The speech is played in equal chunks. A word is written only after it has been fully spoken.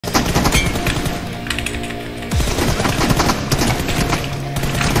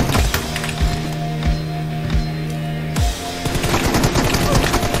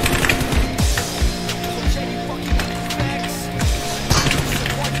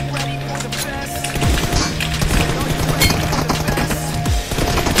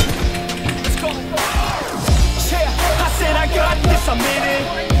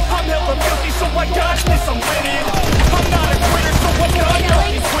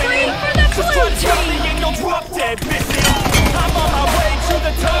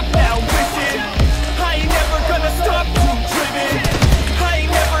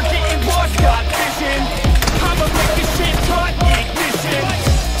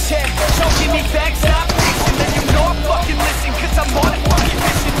back, stop bitching. Then you know I fucking listen, cause I'm on a fucking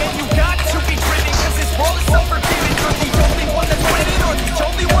mission. Man, you got to be driven, cause this world is unforgiving. You're the only one that's winning, or the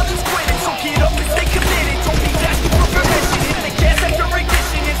only one that's quitting. So get up and stay committed, don't be asking for permission. Hit the gas after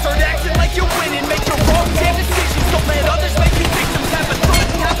ignition and start acting like you're winning. Make your wrong damn decisions, don't let others make you victims. Have a thought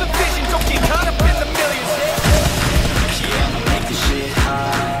and have a vision, don't get caught up in the millions. Yeah, I'ma make this shit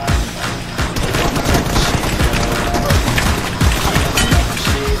high.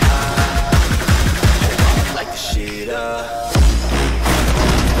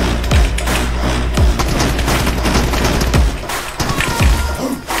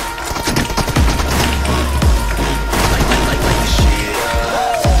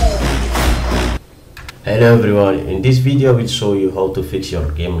 Hello everyone, in this video I will show you how to fix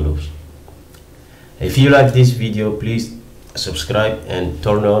your game loops. If you like this video, please subscribe and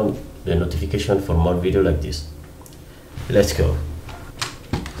turn on the notification for more videos like this. Let's go.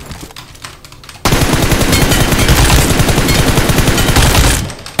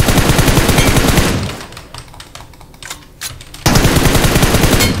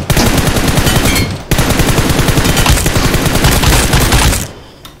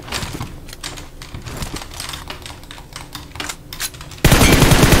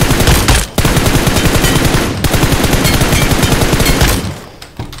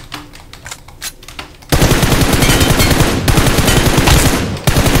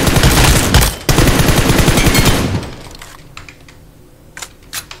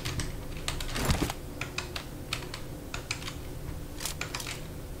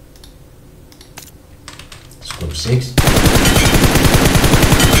 Scope 6.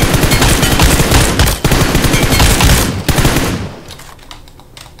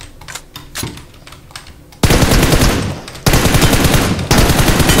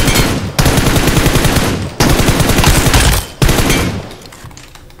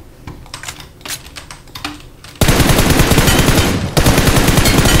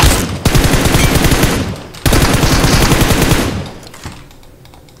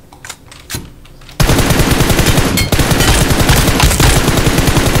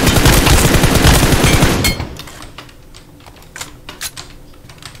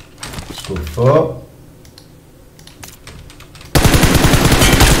 Scope 4.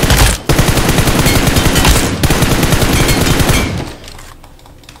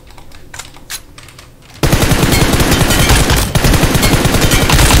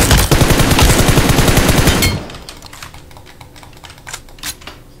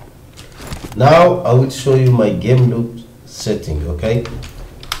 Now I will show you my game loop setting, okay?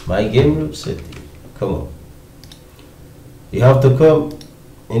 My game loop setting. Come on. You have to come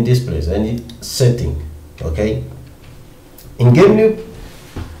in this place. I need setting, okay? In Gameloop,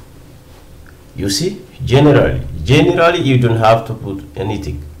 you see, generally you don't have to put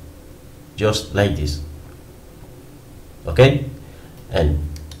anything, just like this, okay? And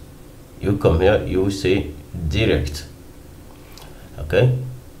you come here, you say direct, okay?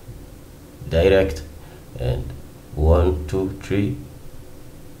 Direct, and 1 2 3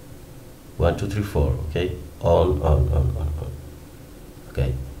 1 2 3 4, okay? On.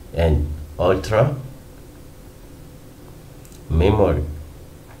 Okay, and ultra, memory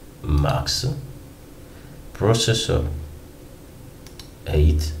max, processor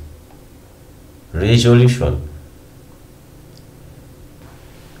 8, resolution.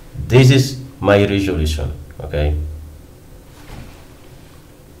 This is my resolution, okay?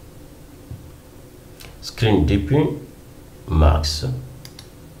 Screen deepening max,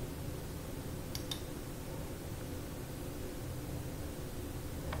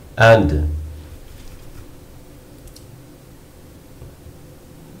 and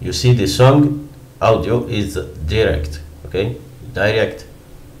you see the song audio is direct, okay? Direct,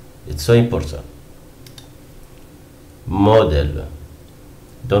 it's so important. Model,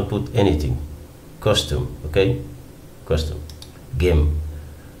 don't put anything. Custom, okay? Custom. Game,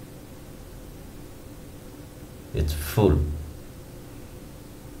 it's full.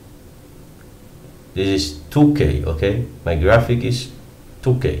 This is 2K, okay? My graphic is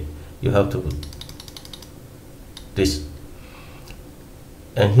 2K. You have to put this,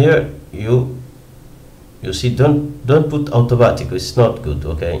 and here you see, don't put automatic, it's not good,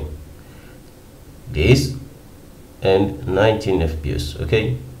 okay? This, and 19 FPS,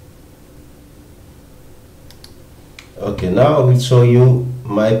 okay? Okay, now I will show you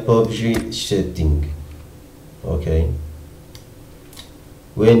my PUBG setting, okay?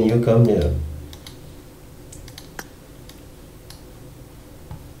 When you come here,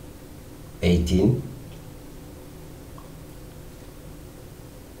 (18)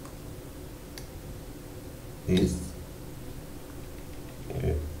 is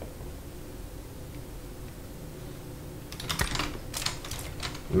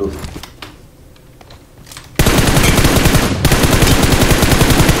Look.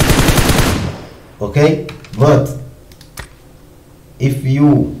 Okay, but if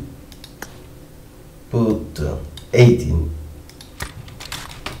you put 18,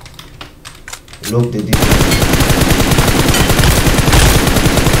 look the difference.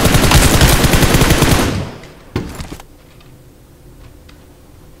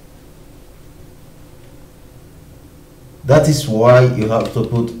 That is why you have to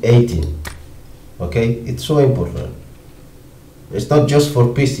put 18. Okay, it's so important. It's not just for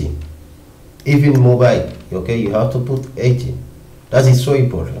PC, even mobile. Okay, you have to put 18. That is so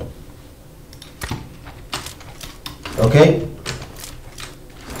important. Okay,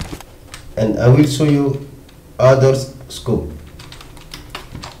 and I will show you other scope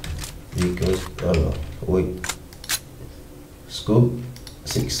because wait, scope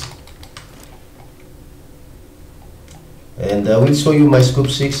 6, and I will show you my scope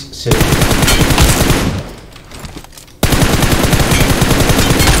 6 setting.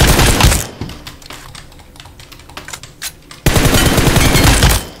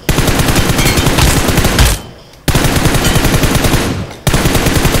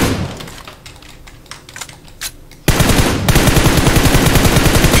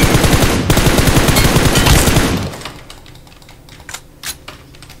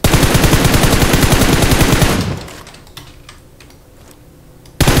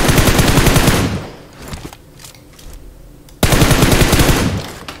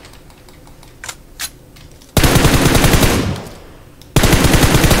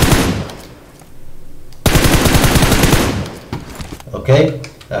 Okay,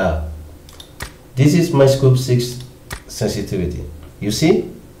 this is my scope 6 sensitivity. You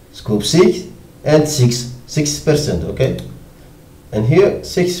see, scope 6 and 6%, okay, and here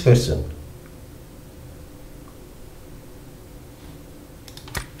 6%.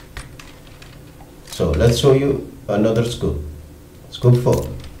 So let's show you another scope, scope 4.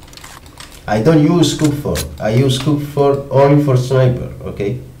 I don't use scope 4. I use scope 4 only for sniper,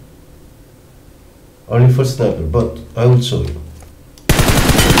 okay, only for sniper, but I will show you.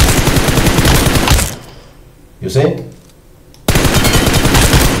 You see?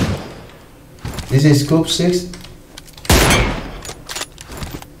 This is scope 6.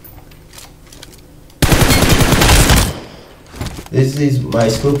 This is my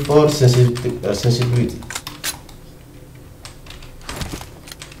scope 4 sensitivity.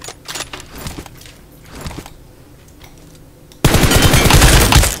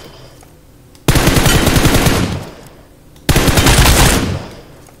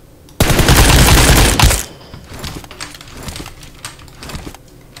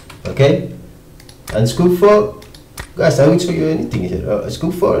 Okay, and scope 4, guys, I will show you anything here.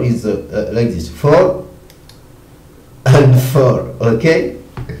 Scope 4 is like this, 4 and 4, okay.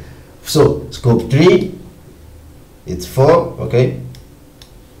 So scope 3, it's 4, okay,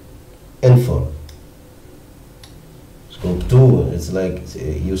 and 4. Scope 2, it's like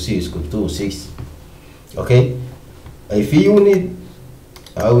you see, scope 2, 6, okay. If you need,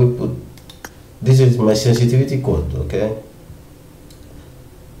 I will put, this is my sensitivity code, okay.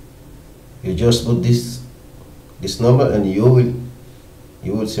 You just put this number and you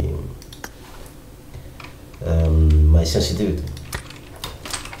will see my sensitivity.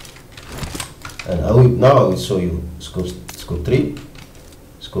 And I will show you scope 3,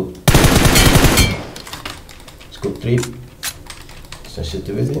 scope 3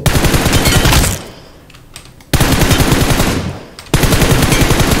 sensitivity.